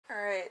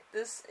Alright,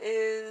 this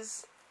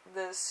is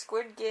the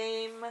Squid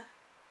Game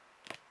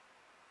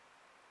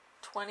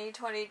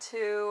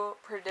 2022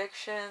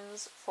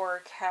 predictions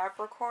for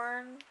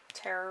Capricorn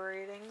tarot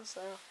reading,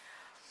 so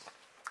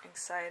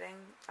exciting.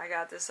 I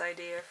got this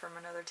idea from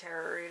another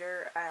tarot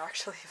reader. I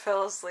actually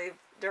fell asleep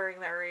during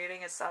their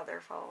reading. It's not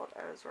their fault.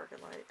 I was working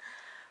late.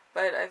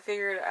 But I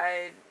figured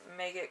I'd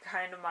make it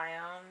kind of my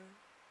own.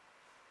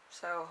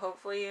 So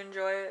hopefully you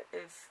enjoy it.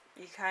 If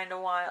you kind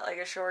of want like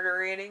a shorter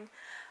reading,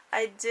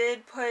 I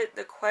did put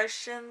the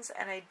questions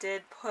and I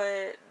did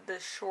put the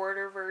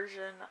shorter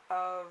version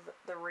of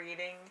the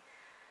reading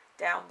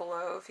down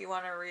below if you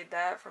want to read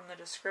that from the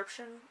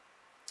description.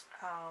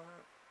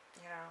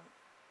 You know,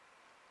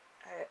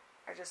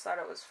 I just thought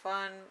it was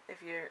fun.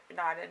 If you're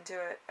not into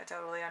it, I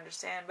totally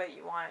understand, but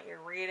you want your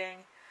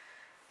reading,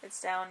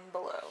 it's down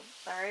below.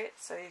 Alright,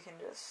 so you can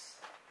just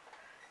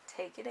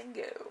take it and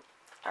go.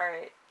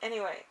 Alright,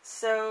 anyway,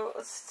 so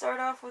let's start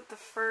off with the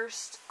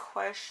first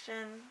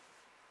question.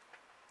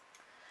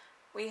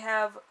 We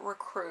have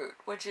recruit,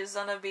 which is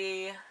going to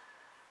be,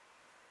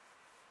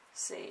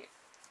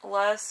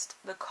 lest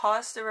the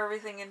cost of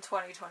everything in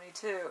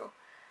 2022.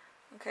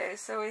 Okay,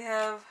 so we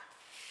have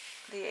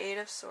the Eight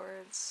of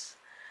Swords.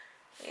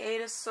 The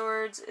Eight of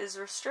Swords is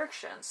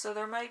restrictions, so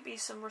there might be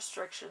some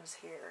restrictions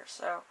here.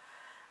 So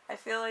I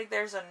feel like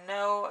there's a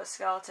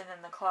skeleton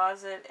in the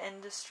closet,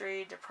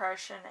 industry,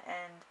 depression,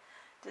 and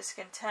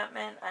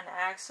discontentment, an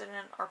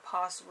accident, or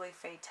possibly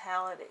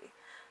fatality.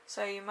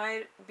 So you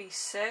might be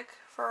sick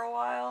for a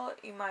while.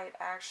 You might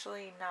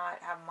actually not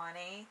have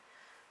money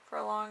for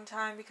a long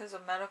time because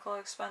of medical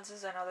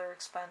expenses and other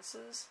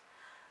expenses.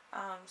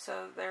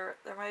 So there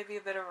might be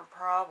a bit of a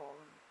problem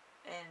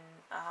in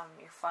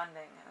your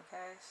funding,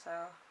 okay? So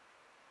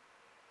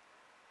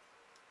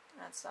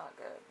that's not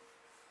good.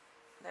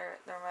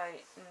 There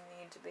might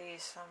need to be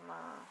some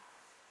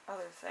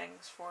other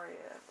things for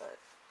you, but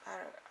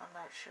I'm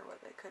not sure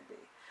what they could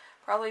be.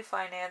 Probably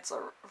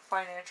financial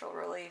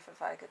relief,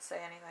 if I could say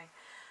anything.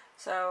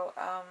 So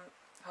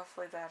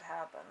hopefully that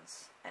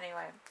happens.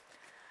 Anyway,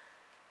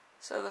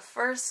 so the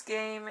first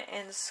game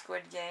in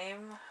Squid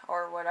Game,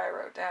 or what I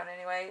wrote down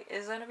anyway,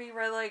 is going to be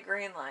red light,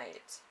 green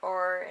light,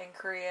 or in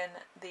Korean,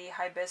 the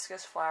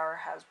hibiscus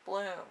flower has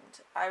bloomed.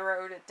 I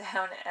wrote it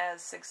down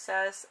as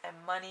success and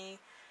money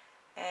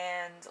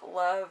and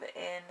love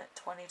in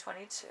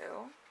 2022.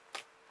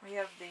 We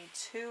have the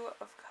Two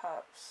of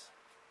Cups.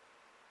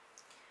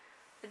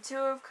 The Two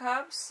of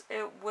Cups,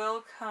 it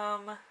will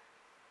come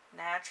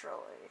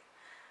naturally.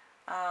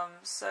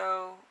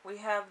 So we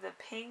have the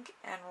pink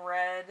and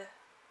red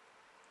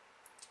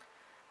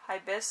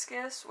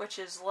hibiscus, which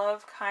is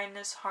love,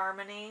 kindness,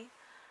 harmony,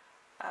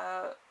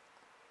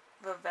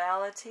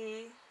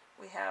 vitality.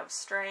 We have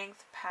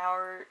strength,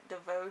 power,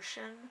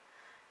 devotion,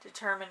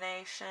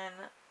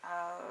 determination,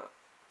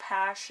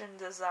 passion,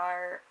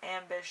 desire,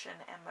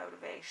 ambition, and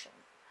motivation.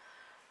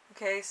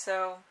 Okay,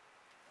 so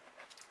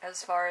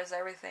as far as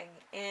everything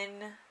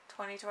in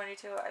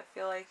 2022, I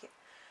feel like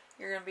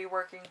you're going to be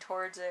working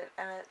towards it,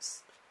 and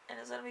it's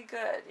going to be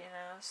good, you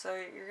know, so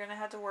you're going to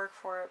have to work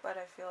for it, but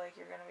I feel like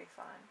you're going to be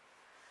fine.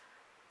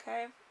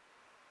 Okay?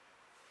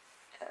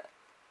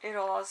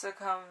 It'll also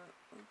come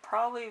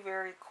probably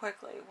very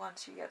quickly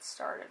once you get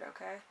started,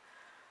 okay?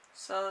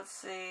 So let's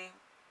see.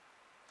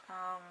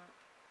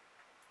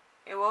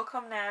 It will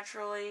come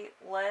naturally.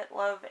 Let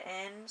love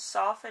in.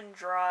 Soften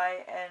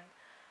dry and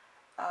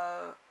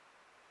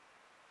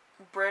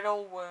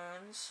brittle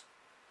wounds.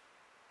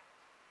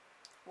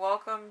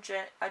 Welcome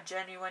a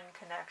genuine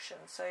connection.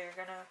 So you're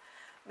going to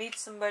meet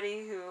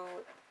somebody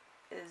who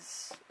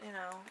is, you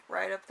know,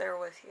 right up there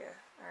with you.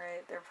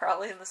 Alright? They're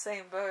probably in the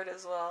same boat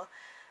as well.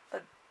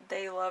 But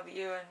they love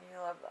you and you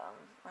love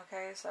them.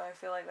 Okay? So I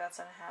feel like that's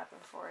going to happen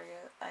for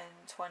you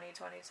in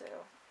 2022.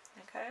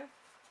 Okay?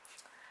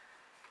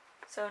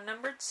 So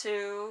number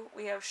 2,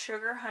 we have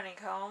sugar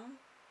honeycomb.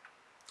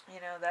 You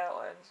know, that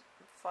one's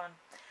fun.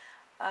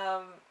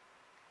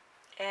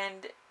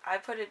 And I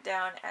put it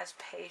down as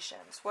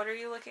patience. What are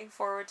you looking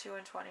forward to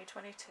in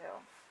 2022?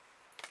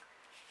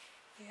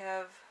 You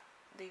have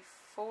the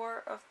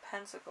Four of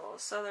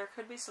Pentacles. So there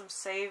could be some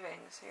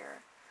savings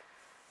here.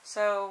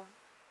 So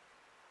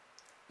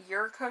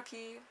your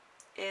cookie,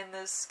 in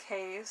this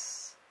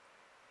case,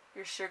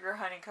 your sugar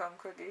honeycomb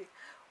cookie,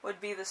 would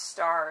be the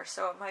star.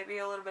 So it might be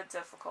a little bit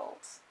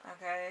difficult.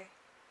 Okay?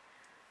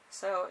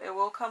 So it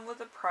will come with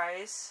a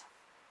price.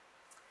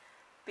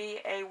 Be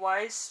a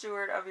wise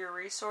steward of your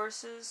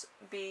resources.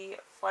 Be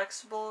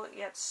flexible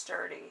yet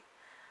sturdy.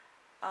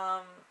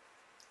 And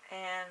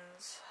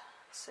let's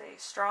see,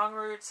 strong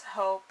roots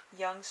help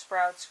young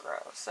sprouts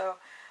grow. So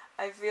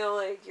I feel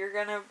like you're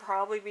going to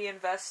probably be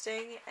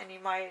investing, and you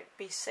might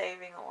be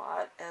saving a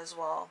lot as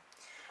well.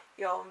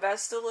 You'll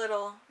invest a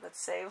little, but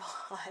save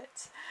a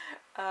lot.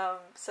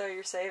 So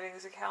your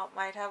savings account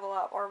might have a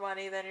lot more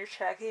money than your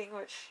checking,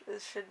 which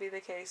this should be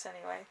the case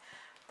anyway.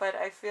 But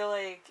I feel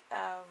like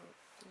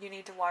you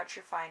need to watch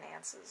your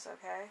finances,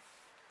 okay?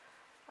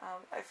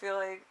 I feel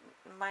like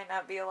it might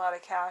not be a lot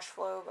of cash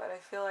flow, but I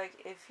feel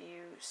like if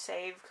you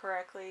save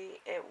correctly,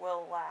 it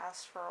will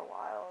last for a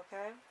while,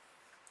 okay?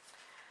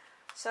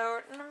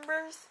 So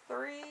number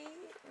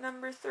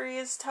three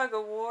is tug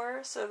of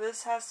war. So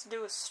this has to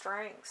do with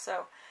strength.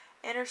 So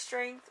inner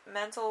strength,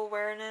 mental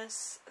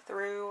awareness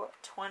through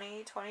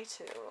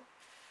 2022.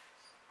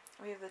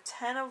 We have the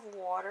 10 of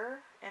water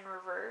in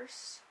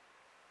reverse.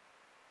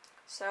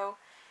 So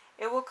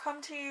it will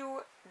come to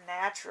you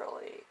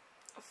naturally.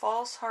 A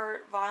false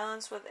heart,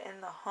 violence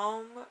within the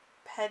home,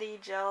 petty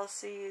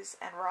jealousies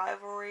and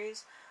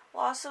rivalries,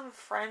 loss of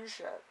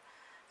friendship.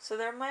 So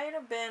there might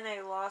have been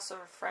a loss of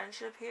a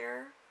friendship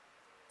here,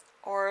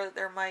 or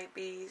there might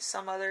be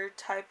some other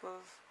type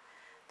of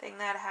thing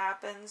that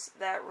happens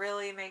that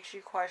really makes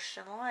you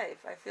question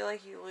life. I feel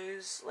like you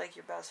lose like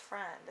your best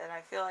friend, and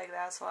I feel like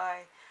that's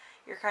why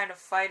you're kind of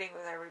fighting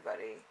with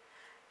everybody,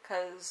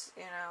 because,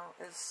 you know,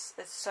 it's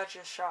such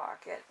a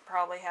shock. It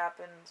probably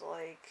happened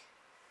like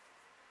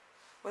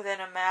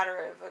within a matter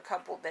of a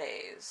couple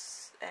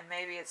days, and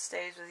maybe it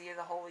stays with you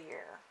the whole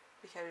year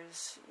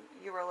because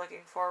you were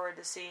looking forward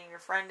to seeing your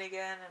friend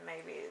again, and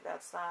maybe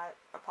that's not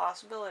a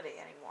possibility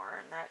anymore,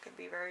 and that could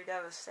be very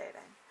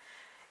devastating.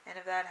 And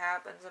if that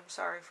happens, I'm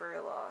sorry for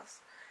your loss.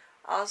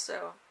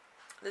 Also,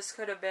 this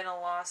could have been a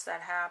loss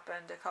that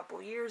happened a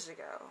couple years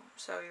ago,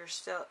 so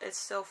it's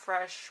still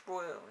fresh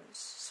wounds.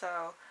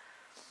 So,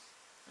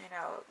 you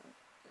know,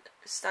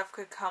 stuff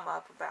could come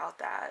up about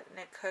that, and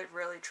it could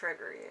really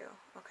trigger you.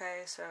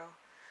 Okay, so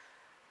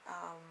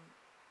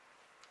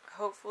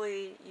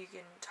hopefully you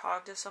can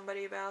talk to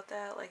somebody about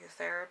that, like a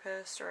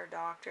therapist or a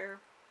doctor,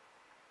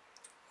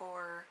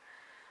 or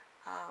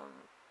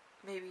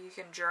maybe you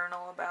can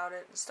journal about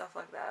it and stuff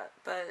like that.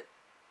 But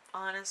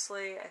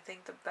honestly, I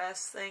think the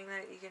best thing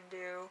that you can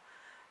do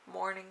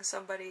mourning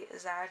somebody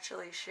is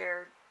actually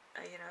share,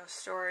 you know,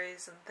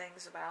 stories and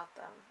things about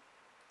them.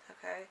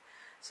 Okay,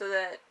 so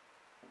that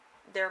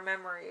their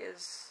memory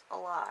is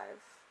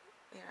alive,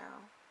 you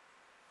know.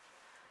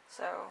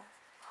 So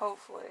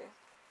hopefully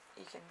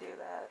you can do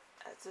that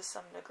to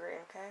some degree,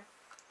 okay?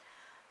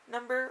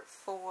 Number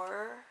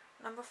four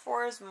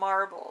is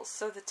marbles.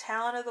 So the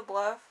talent of the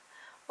bluff.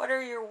 What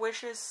are your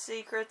wishes,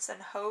 secrets,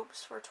 and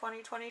hopes for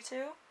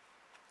 2022?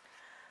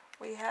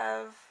 We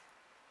have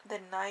the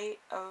Knight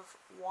of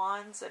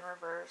Wands in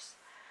reverse.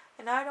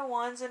 The Knight of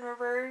Wands in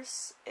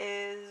reverse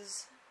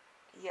is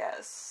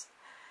yes,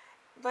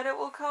 but it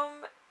will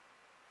come,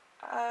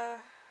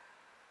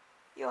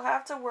 you'll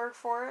have to work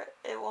for it.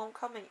 It won't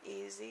come in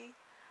easy.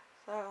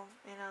 So,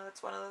 you know,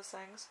 that's one of those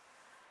things.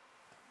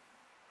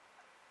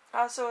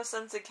 Also a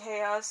sense of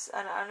chaos,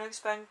 an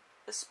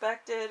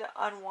unexpected,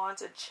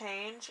 unwanted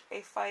change,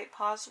 a fight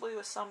possibly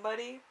with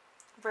somebody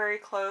very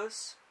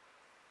close,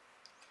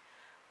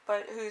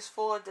 but who's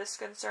full of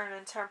disconcern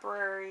and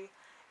temporary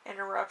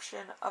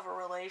interruption of a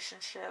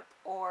relationship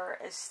or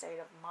a state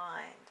of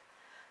mind.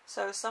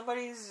 So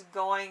somebody's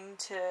going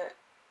to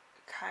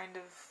kind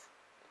of,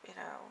 you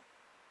know,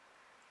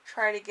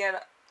 try to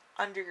get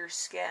under your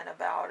skin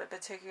about a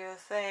particular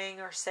thing,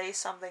 or say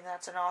something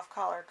that's an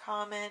off-color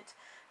comment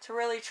to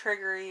really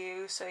trigger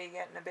you so you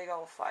get in a big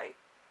old fight.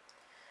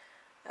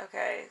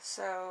 Okay,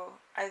 so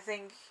I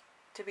think,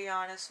 to be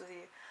honest with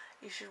you,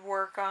 you should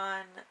work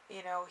on,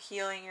 you know,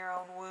 healing your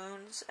own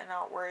wounds and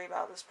not worry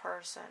about this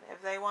person.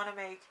 If they want to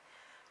make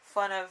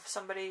fun of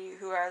somebody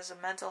who has a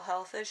mental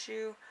health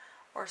issue,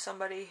 or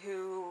somebody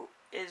who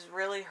is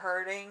really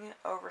hurting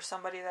over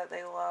somebody that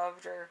they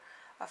loved or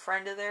a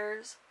friend of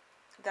theirs,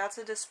 that's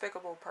a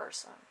despicable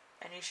person.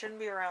 And you shouldn't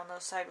be around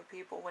those type of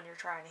people when you're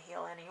trying to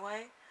heal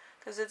anyway,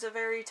 because it's a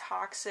very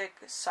toxic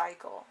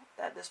cycle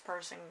that this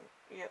person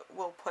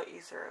will put you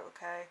through,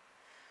 okay?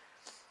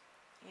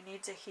 You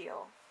need to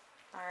heal.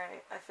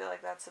 Alright, I feel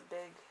like that's a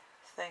big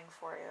thing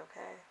for you,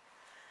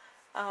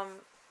 okay?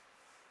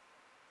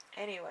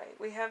 Anyway,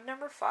 we have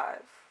number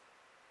 5.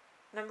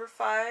 Number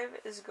 5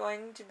 is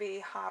going to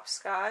be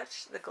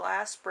hopscotch, the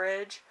glass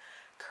bridge,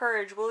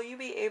 courage. Will you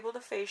be able to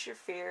face your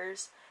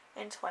fears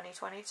in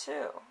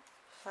 2022?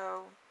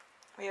 So,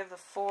 we have the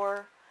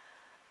 4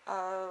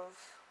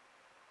 of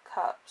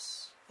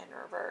Cups in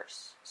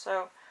reverse.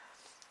 So,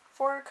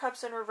 4 of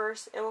Cups in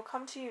reverse, it will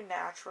come to you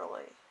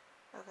naturally,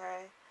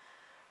 okay?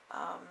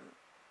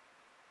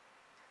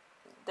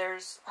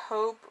 There's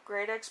hope,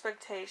 great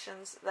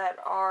expectations that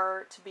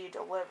are to be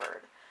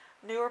delivered.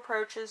 New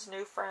approaches,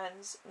 new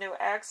friends, new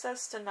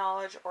access to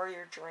knowledge or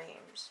your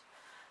dreams.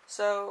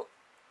 So,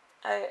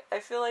 I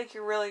feel like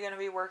you're really going to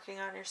be working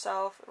on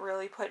yourself,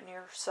 really putting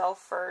yourself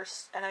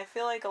first, and I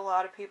feel like a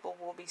lot of people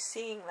will be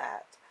seeing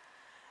that.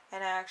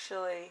 And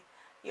actually,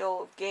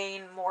 you'll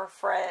gain more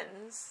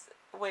friends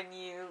when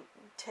you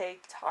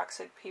take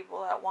toxic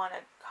people that want to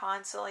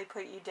constantly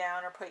put you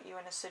down or put you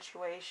in a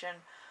situation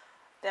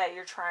that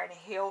you're trying to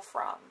heal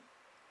from.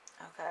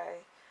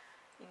 Okay?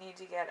 You need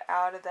to get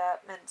out of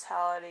that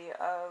mentality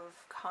of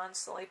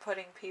constantly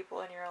putting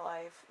people in your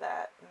life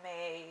that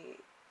may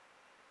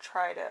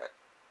try to,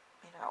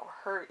 you know,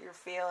 hurt your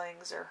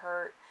feelings or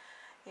hurt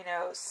you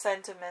know,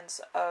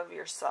 sentiments of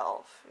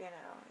yourself. You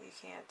know, you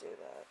can't do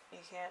that. You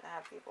can't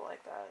have people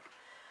like that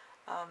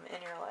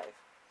in your life.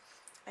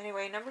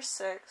 Anyway, number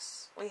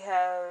 6, we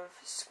have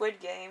Squid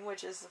Game,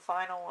 which is the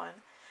final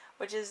one,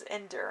 which is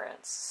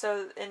endurance.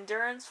 So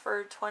endurance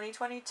for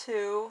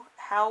 2022,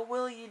 how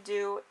will you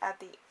do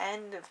at the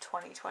end of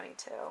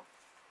 2022?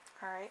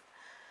 Alright,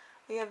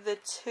 we have the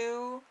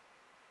 2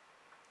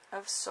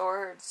 of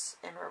Swords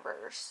in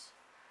reverse.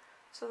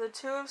 So the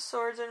 2 of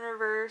Swords in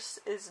reverse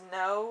is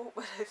no,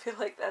 but I feel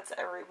like that's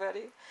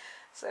everybody.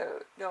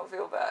 So don't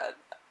feel bad.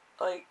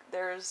 Like,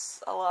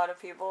 there's a lot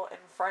of people in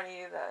front of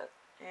you that,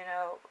 you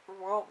know,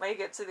 won't make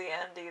it to the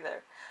end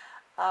either.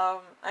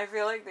 I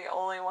feel like the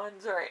only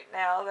ones right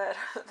now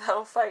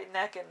that'll fight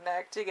neck and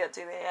neck to get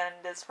to the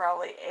end is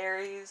probably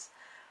Aries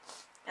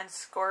and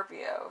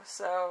Scorpio.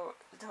 So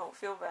don't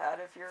feel bad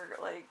if you're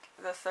like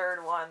the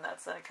 3rd one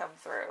that's going to come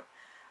through.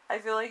 I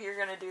feel like you're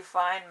going to do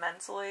fine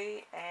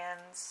mentally and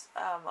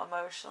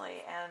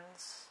emotionally and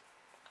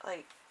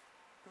like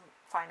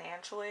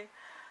financially.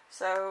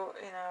 So,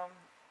 you know,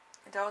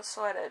 don't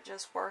sweat it.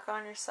 Just work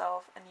on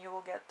yourself and you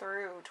will get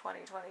through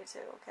 2022,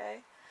 okay?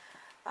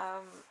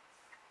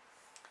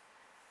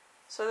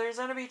 So there's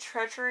going to be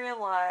treachery and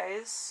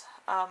lies,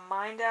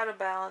 mind out of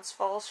balance,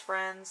 false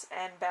friends,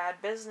 and bad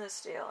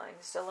business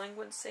dealings,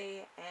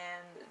 delinquency,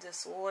 and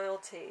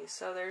disloyalty.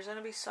 So there's going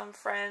to be some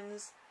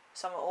friends,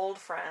 some old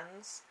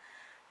friends,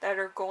 that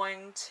are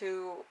going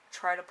to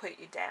try to put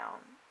you down.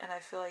 And I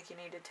feel like you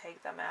need to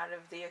take them out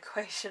of the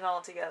equation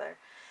altogether.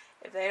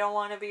 If they don't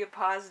want to be a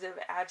positive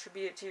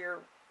attribute to your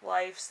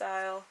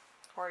lifestyle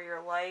or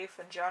your life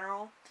in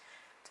general,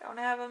 don't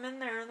have them in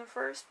there in the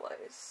first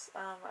place.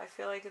 I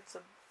feel like it's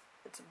a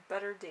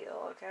better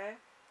deal, okay?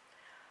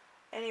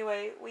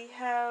 Anyway, we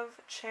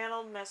have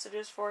channeled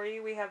messages for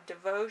you. We have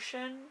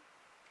devotion,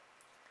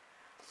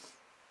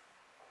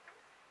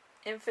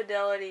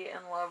 infidelity,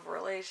 and love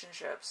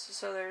relationships.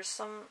 So there's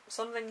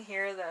something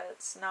here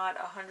that's not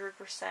 100%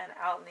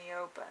 out in the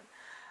open.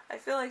 I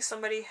feel like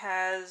somebody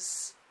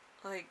has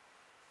like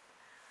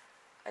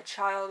a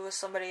child with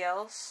somebody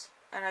else,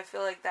 and I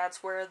feel like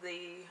that's where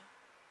the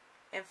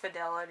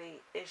infidelity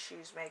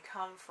issues may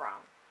come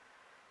from.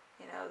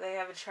 You know, they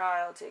have a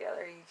child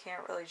together. You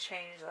can't really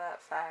change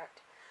that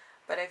fact.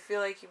 But I feel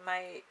like you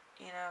might,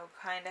 you know,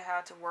 kind of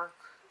have to work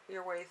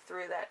your way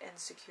through that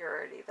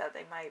insecurity that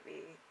they might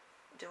be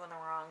doing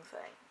the wrong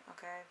thing,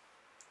 okay?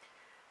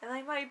 And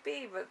they might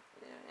be, but,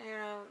 you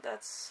know,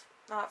 that's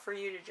not for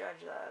you to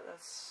judge that.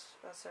 That's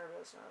their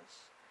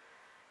business.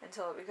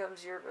 Until it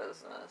becomes your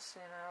business,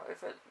 you know.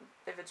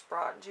 If it's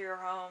brought into your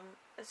home,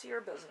 it's your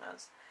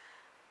business.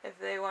 If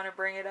they want to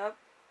bring it up,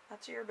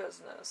 that's your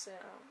business, you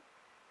know.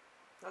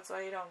 That's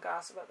why you don't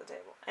gossip at the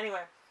table.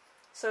 Anyway,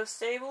 so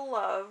stable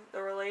love,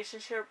 the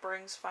relationship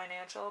brings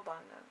financial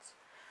abundance.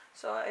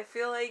 So I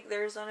feel like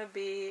there's going to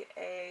be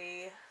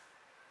a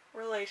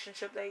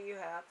relationship that you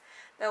have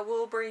that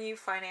will bring you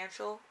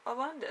financial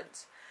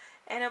abundance.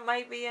 And it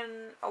might be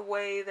in a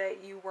way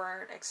that you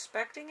weren't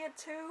expecting it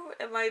to.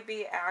 It might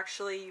be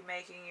actually you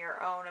making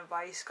your own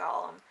advice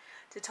column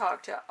to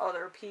talk to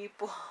other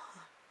people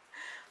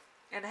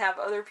and have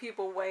other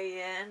people weigh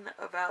in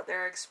about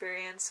their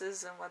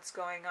experiences and what's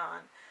going on.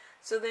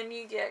 So then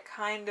you get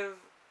kind of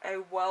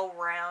a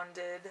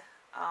well-rounded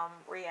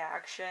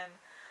reaction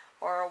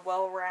or a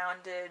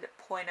well-rounded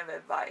point of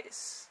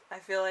advice. I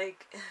feel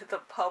like the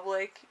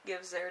public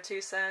gives their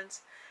 2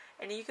 cents,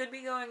 and you could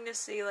be going to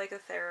see like a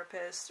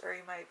therapist, or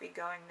you might be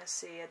going to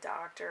see a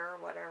doctor or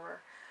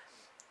whatever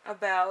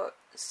about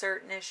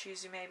certain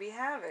issues you may be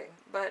having.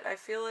 But I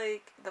feel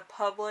like the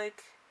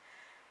public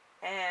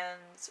and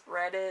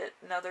Reddit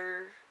and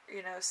other,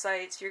 you know,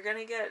 sites, you're going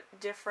to get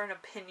different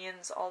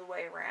opinions all the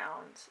way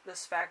around the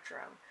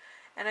spectrum.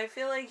 And I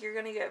feel like you're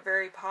going to get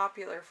very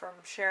popular from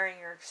sharing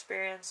your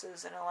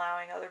experiences and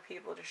allowing other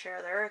people to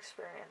share their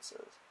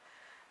experiences.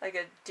 Like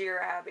a Dear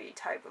Abby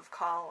type of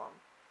column.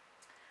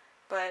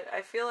 But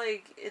I feel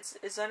like it's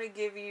going to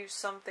give you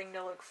something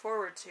to look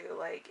forward to.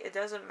 Like, it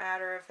doesn't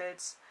matter if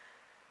it's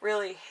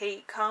really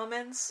hate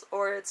comments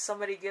or it's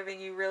somebody giving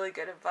you really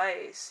good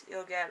advice.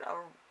 You'll get a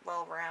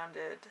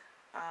well-rounded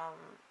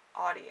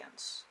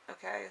audience.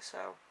 Okay,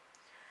 so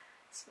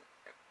it's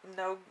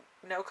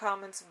no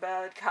comment's a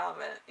bad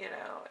comment, you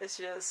know. It's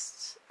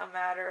just a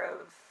matter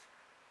of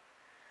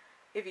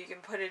if you can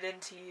put it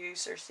into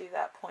use or see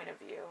that point of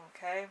view,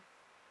 okay?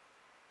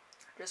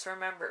 Just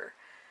remember,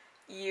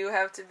 you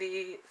have to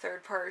be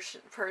third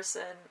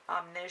person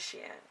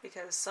omniscient,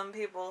 because some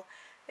people,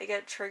 they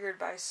get triggered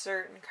by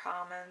certain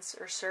comments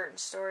or certain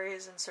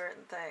stories and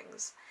certain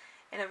things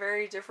in a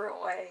very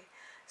different way.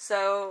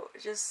 So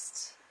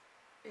just,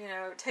 you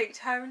know, take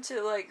time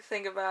to like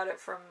think about it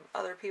from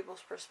other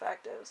people's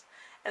perspectives.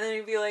 And then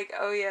you'd be like,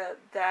 oh yeah,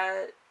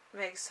 that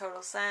makes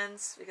total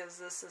sense because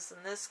this,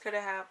 and this could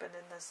have happened,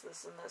 and this,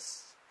 and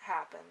this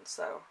happened.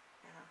 So,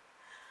 you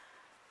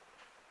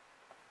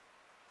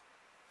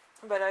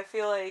know. But I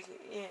feel like,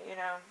 you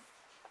know,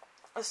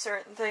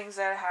 certain things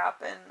that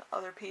happen,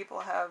 other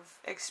people have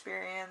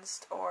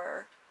experienced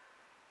or,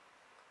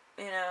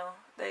 you know,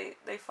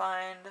 they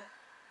find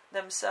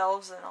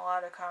themselves in a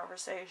lot of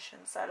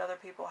conversations that other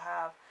people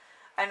have.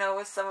 I know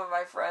with some of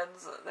my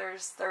friends,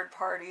 there's third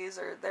parties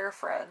or their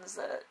friends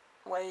that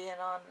weigh in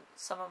on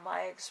some of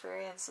my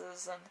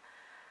experiences and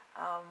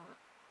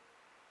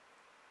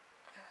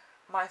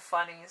my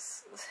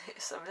funnies.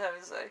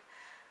 Sometimes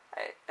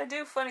I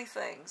do funny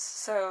things,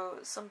 so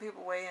some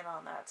people weigh in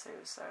on that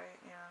too. So,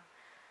 you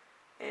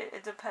know,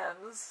 it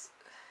depends.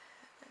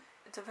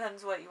 It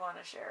depends what you want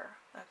to share.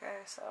 Okay,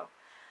 so,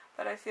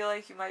 but I feel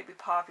like you might be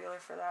popular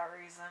for that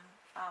reason.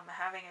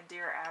 Having a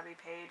Dear Abby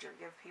page or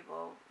give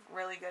people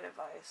really good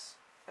advice.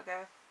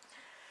 Okay.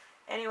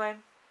 Anyway,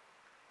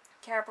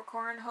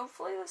 Capricorn,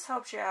 hopefully this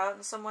helps you out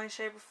in some way,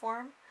 shape, or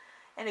form.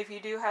 And if you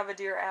do have a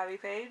Dear Abby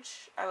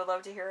page, I would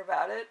love to hear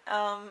about it.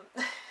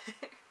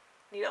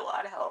 Need a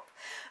lot of help.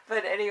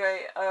 But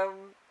anyway,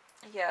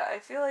 yeah, I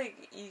feel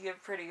like you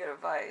give pretty good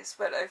advice.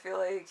 But I feel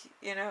like,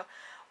 you know,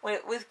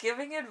 with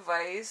giving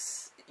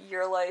advice,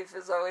 your life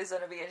is always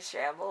going to be in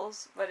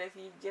shambles. But if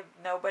you give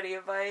nobody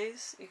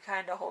advice, you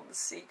kind of hold the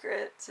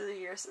secret to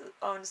your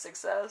own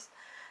success.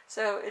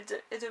 So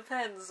it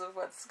depends of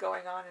what's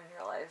going on in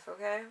your life,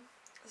 okay?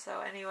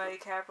 So anyway,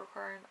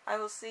 Capricorn, I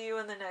will see you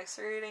in the next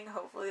reading.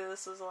 Hopefully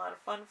this was a lot of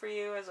fun for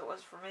you, as it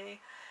was for me.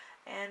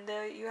 And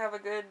you have a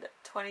good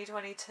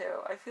 2022.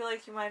 I feel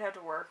like you might have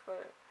to work,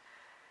 but,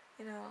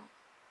 you know,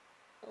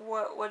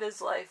 what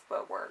is life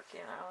but work, you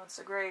know? It's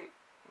a great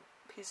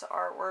piece of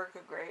artwork,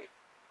 a great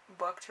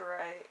book to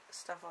write,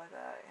 stuff like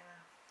that, you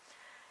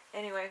know.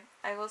 Anyway,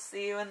 I will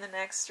see you in the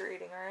next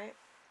reading, alright?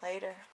 Later.